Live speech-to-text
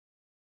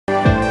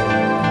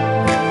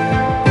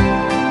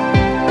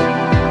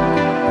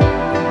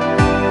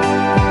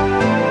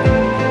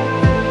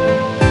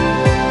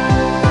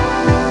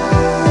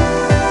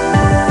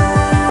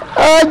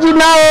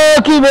jiná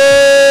o kíbe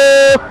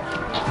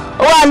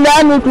ó wà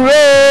lẹ́nu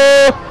dúró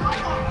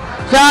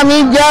sami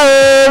jẹ́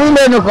o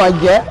nílé nìkan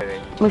jẹ́.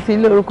 mo sì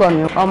lórúkọ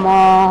mi ọmọ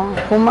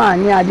fúnmá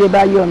ní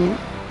Adébáyọ̀mí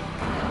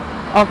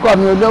ọkọ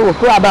mi olówó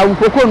kó àbáwú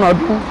kókó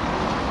nọdún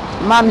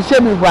máa mi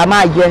ṣébi ìbò àmà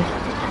jẹ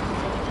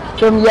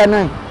tó mi yẹ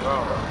náà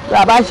tó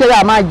àbá ṣẹlẹ̀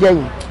àmà jẹ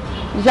yìí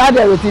iṣẹ́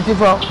àdẹ̀rò títí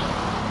fọ́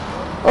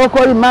ó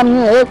kórìí máa mi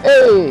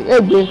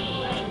ègbé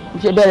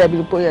ṣe bẹ̀rẹ̀ bí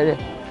ipò yẹrẹ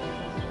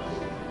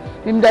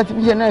bí mi dá ti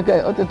fi ṣe náà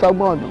kẹ́ ó ti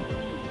tọ́gbọ́n ọdún.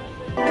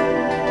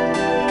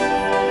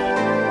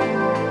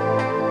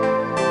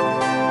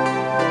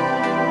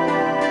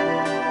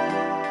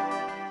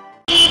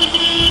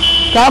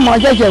 káàmọ́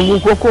ṣẹ̀ṣẹ̀ ń wu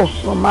kókó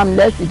wọn máa ń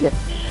lẹ́sì jẹ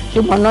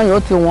ṣùgbọ́n náà yóò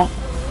ti wọ́n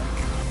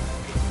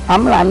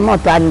àmúra ní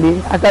mọ̀ta nílé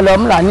akẹ́lẹ́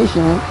ọmúra ní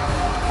ìṣìnrín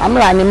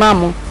àmúra ní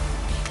máàmù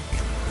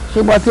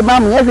ṣùgbọ́n tí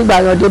máàmù yẹn sì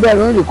gbàyàn débẹ̀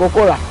ló ń rí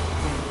kókó rà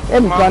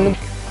èmi kan ní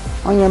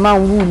wọn yẹn máa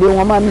ń wú ilé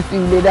wọn máa ń sí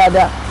ilé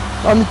dáadáa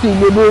wọn ń sí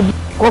ilé lóbi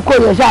kókó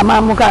yẹn ṣáà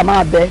máa mú ká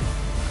máa bẹ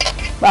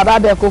bàbá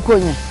bẹ kókó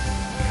yẹn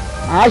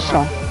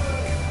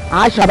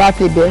àásàn bá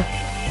ti bẹ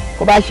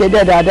kó bá ṣe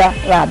dẹ́ dáadáa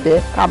rà bẹ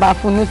ká bá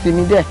fún ní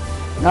sinmi dẹ̀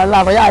náà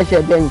láwọn yáà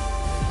ṣe bẹ̀yìn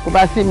kó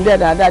bá sí mi dẹ́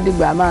dáadáa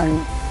dìgbà máa rin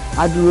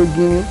adúró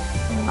gírín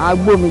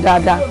agbómi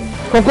dáadáa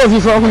kókó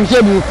fífọ fún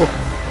ṣébi ipò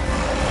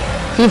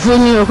fífún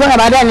ni òkú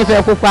àbádá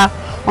nífẹ̀ẹ́ kópa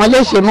wọn lè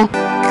ṣe mọ́.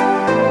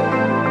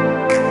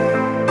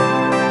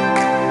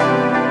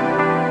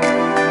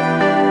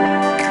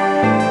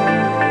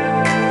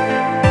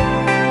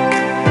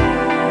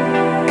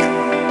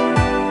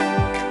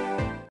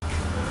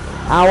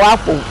 àwọn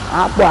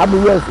àpò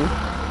àbúrò ẹ̀sìn.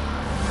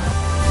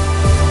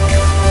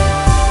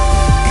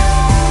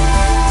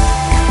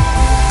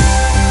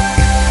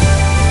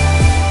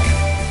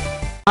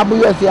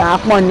 abúyọ̀ sí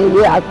àpọ̀n ní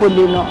ìwé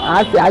àpòlè náà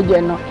àásì àjẹ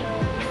náà.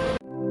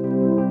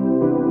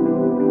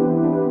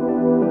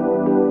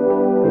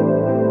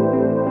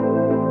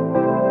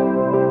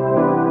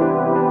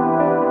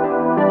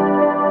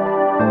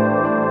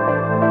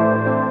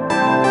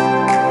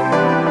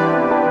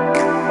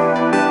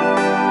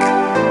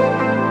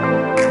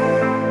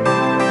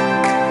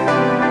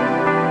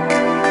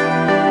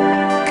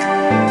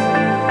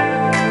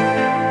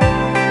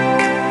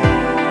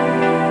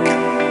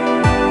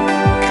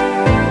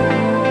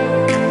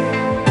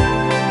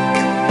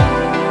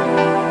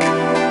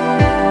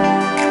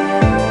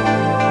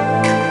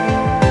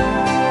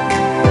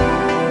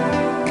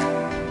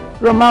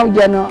 máa ń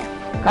jẹna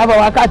káfọ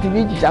wákàtí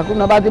méjì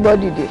ṣàkóná bá ti bọ́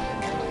dìde.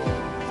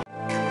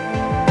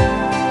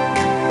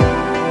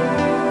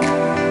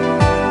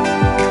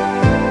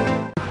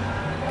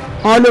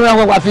 wọn ló máa ń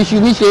pàpà fi ṣu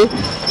níṣe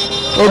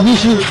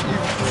òbíṣu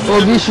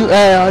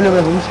wọn ló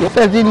máa fi ṣe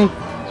fẹsí ni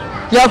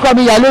tí ọkọ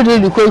mi yà lóde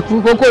ìlú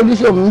kókó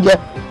olúṣòwò ń jẹ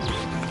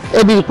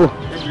ebi ipò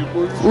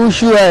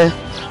uṣu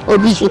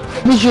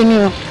òbíṣu ni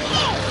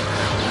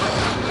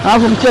wọn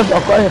fún mi ṣe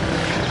fọkọ rẹ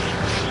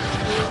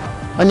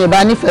ọ̀nà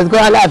ìbánífẹ̀ẹ́ kó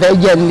aláàfẹ́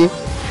jẹ́ nílé.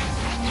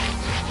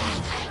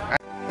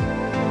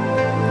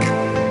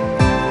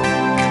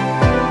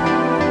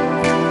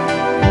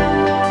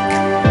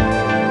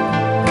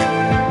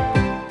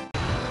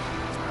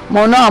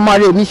 mo náà ọmọ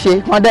rẹ̀ mi ṣe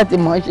wọ́n dẹ̀ ti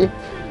mọ̀ ọ́ ṣe.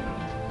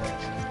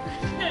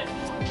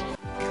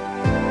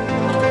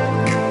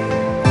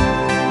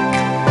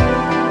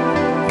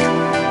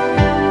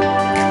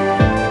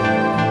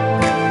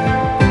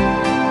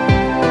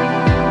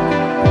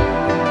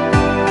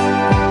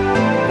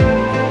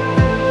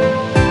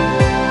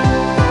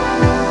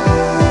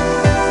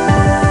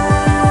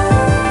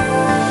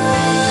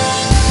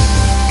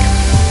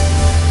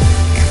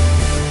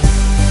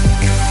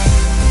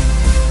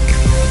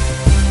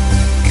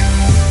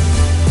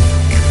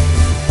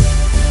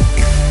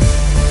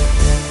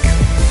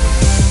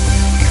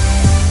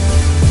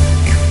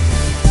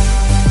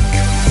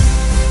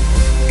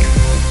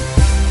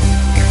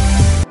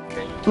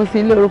 mo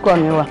sì lórúkọ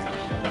mi wà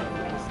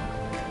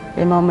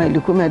èmi ọmọ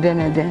ìlúkú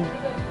mẹdẹnẹdẹ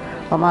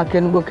ọmọ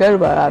akẹnugbó kẹrù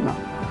bàrà náà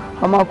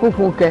ọmọ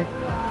kúkú kẹ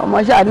ọmọ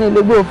sàní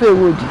ìlógbó òfé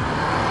ìwòdì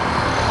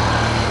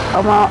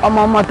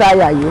ọmọ tá a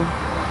yàyó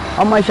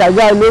ọmọ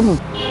ìṣàgbá olómù.